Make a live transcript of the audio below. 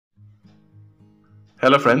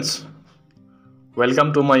Hello friends,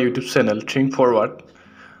 welcome to my YouTube channel Think Forward.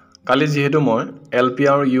 Kali jihetu moi LP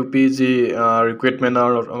আৰু UP ji recruitment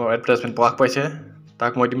আৰু advertisement পাক পাইছে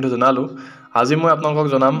তাক মই ইতিমধ্যে জনালো আজি মই আপোনালোকক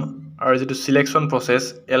জনাম আৰু যেটো সিলেকশন প্ৰসেস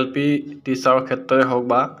LP টিচাৰৰ ক্ষেত্ৰতে হওক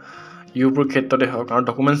বা UP ৰ ক্ষেত্ৰতে হওক আৰু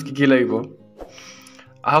ডকুমেন্টস কি লাগিব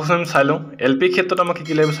আহক আমি চাই লওঁ LP ক্ষেত্ৰত আমাক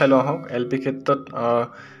কি লাগিব চাই লওঁ আহক LP ক্ষেত্ৰত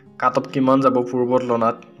কাটঅফ কিমান যাব পূৰ্বৰ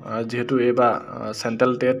লনাত যেহেতু এবা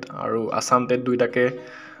সেন্ট্ৰাল টেট আৰু আসাম টেট দুইটাকে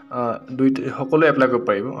সকলো এপ্লাই কৰিব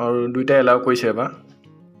পাৰিব আৰু দুইটা এলাও কৰিছে এবা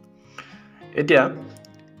এতিয়া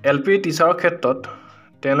LP টিচাৰৰ ক্ষেত্ৰত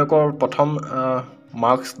তেওঁলোকৰ প্ৰথম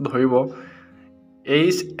মাৰ্কস ধৰিব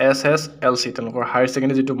HSSLC তেওঁলোকৰ হায়াৰ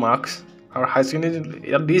সেকেন্ডাৰী যেটো মাৰ্কস আৰু হায়াৰ সেকেন্ডাৰী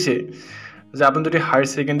ইয়াত দিছে যে আপুনি যদি হায়াৰ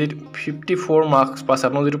সেকেন্ডাৰীত 54 মাৰ্কস পাছে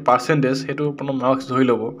আপোনাৰ যেটো পাৰ্সেন্টেজ হেতু আপোনাৰ মাৰ্কস ধৰি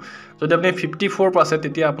লব যদি আপুনি 54 পাছে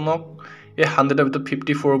তেতিয়া আপোনাক এই 100 ৰ ভিতৰত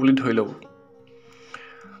 54 বুলি ধৰি লব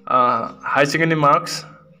হায়াৰ সেকেন্ডাৰী মাৰ্কস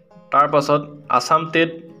তাৰ পাছত আসাম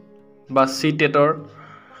টেট বা সি টেটৰ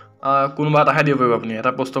কোনবা এটা দিব পাৰিব আপুনি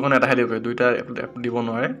এটা পোষ্টখন এটা দিব পাৰিব দুইটা দিব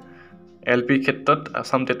নোৱাৰে LP ক্ষেত্ৰত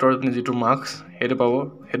আসাম টেটৰ যেটো মাৰ্কস হেতু পাব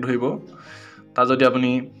হেতু ধৰিব তা যদি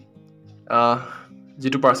আপুনি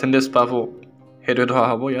যেটো পাৰ্সেন্টেজ পাবো হেতু ধৰা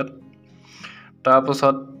হ'ব ইয়াত তাৰ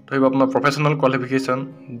পাছত ধৰিব আপোনাৰ প্ৰফেশনাল কোৱালিফিকেশন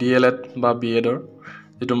DLED বা BEd ৰ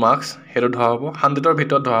যেটো মাৰ্কস হেতু ধৰা হ'ব 100 ৰ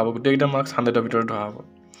ভিতৰত ধৰা হ'ব গোটেইটা মাৰ্কস 100 ৰ ভিতৰত ধৰা হ'ব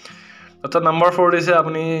আচ্ছা নম্বৰ 4 দিছে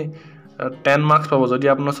আপুনি 10 মাৰ্কস পাব যদি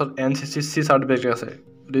আপোনাৰ ওচৰত NCC সাৰ্টিফিকেট আছে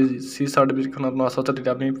যদি C সাৰ্টিফিকেটখন আপোনাৰ ওচৰত আছে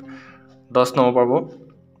তেতিয়া আপুনি 10 নম্বৰ পাব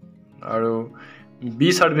আৰু B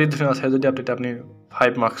সাৰ্টিফিকেট আছে যদি আপুনি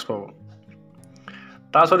 5 মাৰ্কস পাব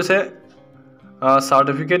তাৰপিছত দিছে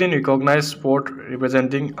certificate in recognized sport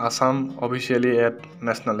representing Assam officially at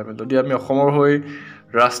national level যদি আমি অসমৰ হৈ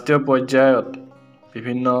ৰাষ্ট্ৰীয় পৰ্যায়ত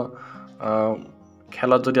বিভিন্ন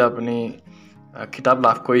খেলত যদি আপুনি কিতাপ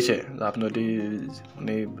লাভ কৰিছে আপুনি যদি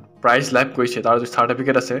প্ৰাইজ লাভ কৰিছে তাৰ যদি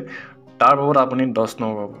সাৰ্টিফিকেট আছে তাৰ বাবদ আপুনি 10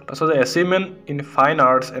 নম্বৰ পাব তাৰপিছত achievement in fine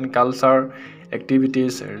arts and culture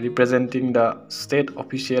activities representing the state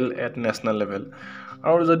official at national level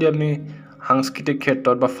আৰু যদি আপুনি সাংস্কৃতিক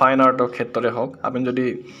ক্ষেত্ৰত বা ফাইন আৰ্টৰ ক্ষেত্ৰতে হওক আপুনি যদি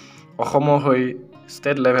অসমৰ হৈ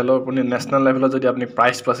ষ্টেট লেভেলৰ আপুনি নেশনাল লেভেলত যদি আপুনি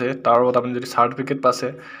প্ৰাইজ পাছে তাৰ ওপৰত আপুনি যদি সাৰ্টিফিকেট পাছে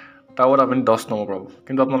তাৰ ওপৰত আপুনি 10 নম্বৰ পাব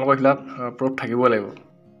কিন্তু আপোনালোকৰ হিলা প্ৰুফ থাকিব লাগিব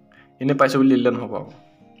ইনে পাইছে বুলি লিখলে নহব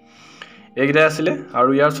এইগিটা আছিল আৰু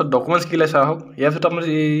ইয়াৰ পিছত ডকুমেন্টস কি লৈছে আহক ইয়াৰ পিছত আপুনি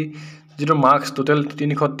যেটো মাৰ্কস টোটাল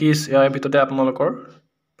 330 ইয়াৰ ভিতৰতে আপোনালোকৰ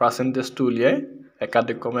পাৰ্সেন্টেজটো উলিয়াই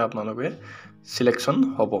একাডেমিকমে আপোনালোকে সিলেকশন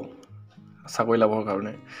হ'ব চাকৰি লাভৰ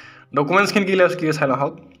কাৰণে ডকুমেন্টস কি লৈছে কি চাই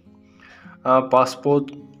লওক passport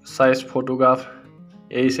size photograph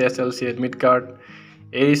HSLC admit card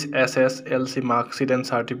HSSLC mark sheet and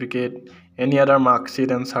certificate any other mark sheet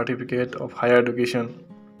and certificate of higher education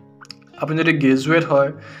আপুনি যদি গ্ৰেজুৱেট হয়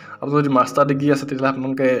আপুনি যদি মাস্টাৰ ডিগ্ৰী আছে তেতিয়া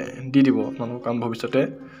আপোনালোকে দি দিব আপোনালোকৰ কাম ভৱিষ্যতে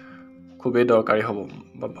খুবেই দৰকাৰী হ'ব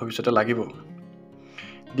বা ভৱিষ্যতে লাগিব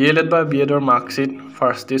DLED বা BEd ৰ mark sheet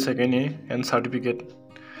first year second year and certificate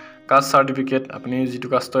caste certificate আপুনি যেটো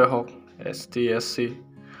কাষ্টৰ হওক ST SC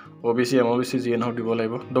OBC MOBC GN হওক দিব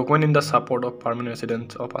লাগিব document in the support of permanent residence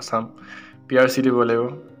of Assam PRC দিব লাগিব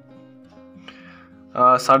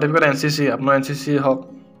সার্টিফিকেট NCC আপোনাৰ NCC হওক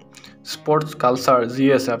স্পোৰ্টস কালচাৰ যি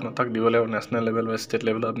আছে আপোনাৰ তাক দিব লাগিব ন্যাশনাল লেভেল বা স্টেট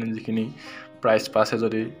লেভেল আপুনি যিখিনি প্রাইজ পাছে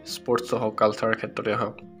যদি স্পোর্টস হওক কালচাৰৰ ক্ষেত্ৰতে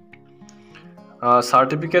হওক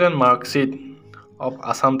certificate and mark sheet of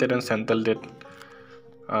Assam TET and central TET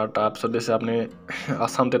তাৰপিছত দিছে আপুনি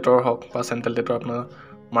আসাম টেটৰ হওক বা সেন্ট্ৰাল টেটৰ আপোনাৰ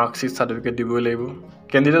মাৰ্ক শিট সাৰ্টিফিকেট দিব লাগিব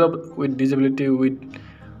candidate with disability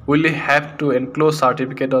will have to enclose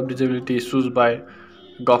certificate of disability issued by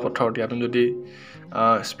gov authority আপুনি যদি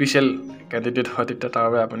স্পেশাল ক্যান্ডিডেট হয় তেতিয়া তাৰ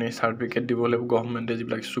বাবে আপুনি সাৰ্টিফিকেট দিব লাগিব গভৰ্ণমেণ্টে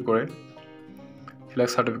যিবিলাক ইস্যু কৰে হিলাক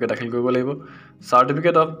সাৰ্টিফিকেট দাখিল কৰিব লাগিব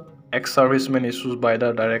certificate of x সাৰ্ভিসমেন issued by the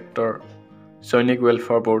director সৈনিক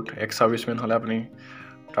ওয়েলফেয়াৰ বোৰ্ড এক্স সাৰ্ভিসমেন হলে আপুনি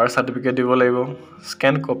তাৰ সাৰ্টিফিকেট দিব লাগিব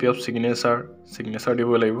স্ক্যান কপি অফ সিগনেচাৰ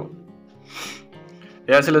দিব লাগিব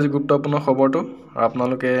এয়া আছিল যে গুৰুত্বপূৰ্ণ খবৰটো আৰু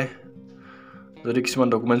আপোনালোকে যদি কিছুমান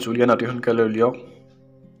ডকুমেন্টস উলিয়া নাতি সোনকালে উলিয়াওক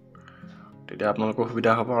তেতিয়া আপোনালোকৰ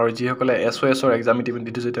সুবিধা হ'ব আৰু যিসকলে SOS ৰ এক্সাম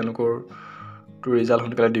দিছে তেওঁলোকৰ টু ৰিজাল্ট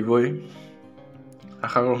সোনকালে দিবই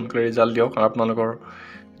আশা কৰোঁ সোনকালে ৰিজাল্ট দিয়ক আৰু আপোনালোকৰ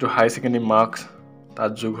যেটো হাই সেকেন্ডাৰী মাৰ্কস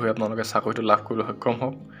তাত যোগ হৈ আপোনালোকে চাকৰিটো লাভ কৰিবলৈ সক্ষম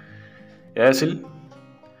হওক এয়া আছিল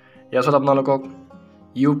ইয়াৰ পিছত আপোনালোকক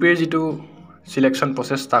UP ৰ যেটো সিলেকশন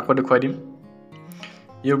প্ৰসেস তাকো দেখুৱাই দিম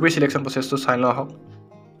UP সিলেকশন প্ৰসেসটো চাই লওঁ আহক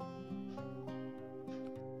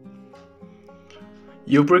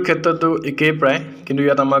UP ৰ ক্ষেত্ৰটো একেই প্ৰায় কিন্তু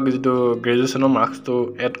ইয়াত আমাক যেটো গ্ৰেজুৱেচনৰ মাৰ্কসটো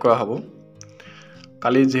এড কৰা হ'ব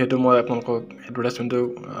কালি যেহেতু মই আপোনালোকক এডভাৰটাইজমেন্টটো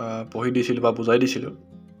পঢ়ি দিছিল বা বুজাই দিছিল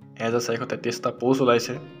 1433 টা পোষ্ট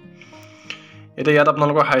ওলাইছে এতিয়া ইয়াত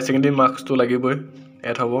আপোনালোকৰ হাই ছেকেণ্ডেৰী মাৰ্কছটো লাগিবই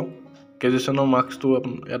এড হ'ব গ্ৰেজুৱেশ্যনৰ মাৰ্কছটো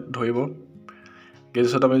ইয়াত ধৰিব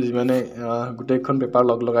গ্ৰেজুৱেশ্যনত আপুনি যিমানে গোটেইখন পেপাৰ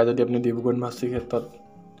লগাই যদি আপুনি ডিব্ৰুগড় ইউনিভাৰ্চিটিৰ ক্ষেত্ৰত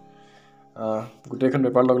গোটেইখন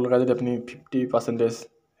পেপাৰ লগাই যদি আপুনি 50%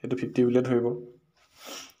 সেইটো 50 বুলিয়ে ধৰিব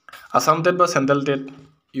আসাম টেট বা চেণ্ট্ৰেল টেট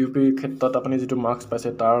UPৰ ক্ষেত্ৰত আপুনি যিটো মাৰ্কছ পাইছে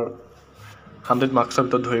তাৰ 100 মাৰ্কছৰ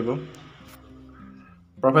ভিতৰত ধৰিব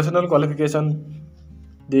প্ৰফেশ্যনেল কোৱালিফিকেশ্যন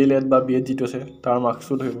DLED বা BEd যিটো আছে তাৰ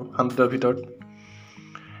মাৰ্কছটো ধৰিব 100ৰ ভিতৰত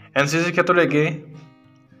NCC ক্ষেত্ৰত একেই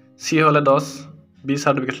C হ'লে 10 B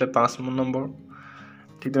চাৰ্টিফিকেট হ'লে 5 নম্বৰ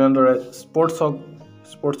ঠিক তেনেদৰে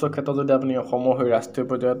স্পৰ্টছৰ ক্ষেত্ৰত যদি আপুনি অসমৰ হৈ ৰাষ্ট্ৰীয়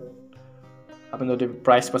পৰ্যায়ত আপুনি যদি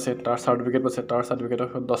প্ৰাইজ পাইছে তাৰ চাৰ্টিফিকেট পাইছে তাৰ চাৰ্টিফিকেটৰ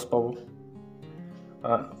 10 পাব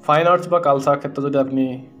ফাইন আৰ্টছ বা কালচাৰ ক্ষেত্ৰত যদি আপুনি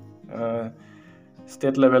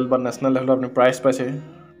ষ্টেট লেভেল বা নেশ্যনেল লেভেলত আপুনি প্ৰাইজ পাইছে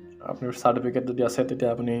আপুনি চাৰ্টিফিকেট যদি আছে তেতিয়া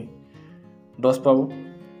আপুনি 10 পাব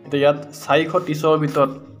এতিয়া ইয়াত 430ৰ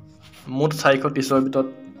ভিতৰত মুঠ 430ৰ ভিতৰত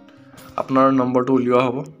আপোনাৰ নম্বৰটো উলিওৱা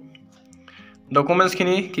হ'ব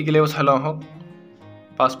ডকুমেণ্টছখিনি কি লাগিব চাই লওঁ আহক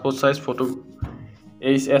passport size photo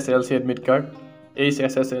HSLC admit card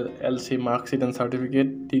HSLC marksheet and certificate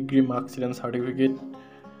degree marksheet and certificate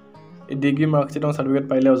এই ডিগ্ৰী মাৰ্কশ্বিট এণ্ড চাৰ্টিফিকেট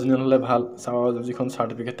পাৰিলে অৰিজিনেল হ'লে ভাল যিখন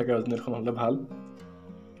চাৰ্টিফিকেট থাকে অৰিজিনেলখন হ'লে ভাল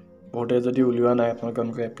বহুতে যদি উলিওৱা নাই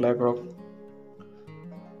আপোনালোকে এপ্লাই কৰক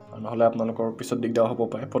নহ'লে আপোনালোকৰ পিছত দিগদাৰ হ'ব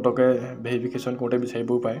পাৰে ফটোকে ভেৰিফিকেশ্যন কৰোঁতে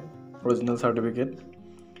বিচাৰিবও পাৰে original certificate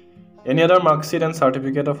any other marksheet and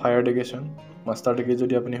certificate of higher education master degree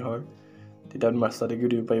যদি আপুনি হয় তেতিয়া আপুনি মাষ্টাৰ ডিগ্ৰী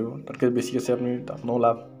দিব পাৰিব তাতকৈ বেছি আছে আপুনি আপোনাৰো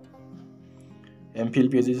লাভ MPhil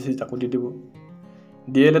PhD তাকো দি দিব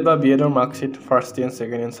DLED বা BEdৰ marksheet first year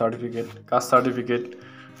second year certificate caste certificate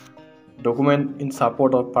document in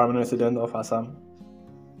support of permanent resident of Assam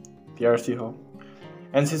PRC হওক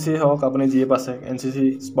NCC হওক আপুনি যিয়ে পাইছে NCC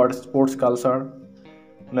স্পৰ্টছ কালচাৰ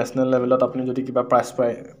নেশ্যনেল লেভেলত আপুনি যদি কিবা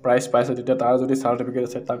প্ৰাইজ পাইছে তেতিয়া তাৰ যদি চাৰ্টিফিকেট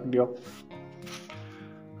আছে তাক দিয়ক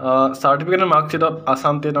চাৰ্টিফিকেটৰ মাৰ্কশ্বিটত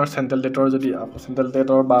আসাম টেট আৰু চেণ্ট্ৰেল টেটৰ যদি চেণ্ট্ৰেল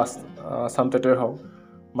টেটৰ বা আসাম টেটৰ হওক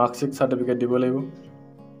মাৰ্কশ্বিট চাৰ্টিফিকেট দিব লাগিব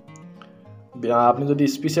আপুনি যদি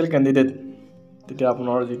স্পেচিয়েল কেণ্ডিডেট তেতিয়া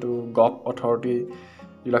আপোনাৰ যিটো গভ অথৰিটি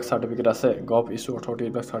যিবিলাক চাৰ্টিফিকেট আছে গভ ইছ্যু অথৰিটি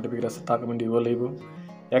এইবিলাক চাৰ্টিফিকেট আছে তাক আপুনি দিব লাগিব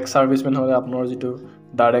এক্স ছাৰ্ভিচমেন হ'লে আপোনাৰ যিটো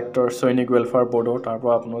ডাইৰেক্টৰ সৈনিক ৱেলফেয়াৰ বৰ্ডৰ তাৰ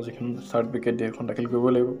পৰা আপোনাৰ যিখন চাৰ্টিফিকেট দিয়ে সেইখন দাখিল কৰিব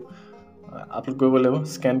লাগিব আপলোড কৰিব লাগিব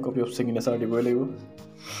স্কেন কপি অফ ছিগনেচাৰ দিবই লাগিব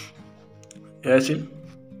এয়াই আছিল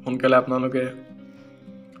সোনকালে আপোনালোকে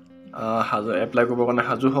এপ্লাই কৰিবৰ কাৰণে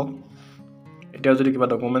সাজু হওক এতিয়া যদি কিবা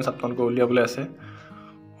ডকুমেণ্টছ আপোনালোকৰ উলিয়াবলৈ আছে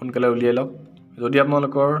সোনকালে উলিয়াই লওক যদি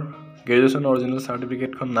আপোনালোকৰ গ্ৰেজুৱেশ্যন অৰিজিনেল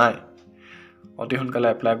চাৰ্টিফিকেটখন নাই অতি সোনকালে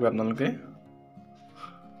এপ্লাই কৰি আপোনালোকে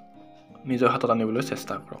নিজৰ হাতত আনিবলৈ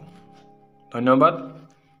চেষ্টা কৰক ধন্যবাদ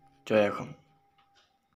জয় অসম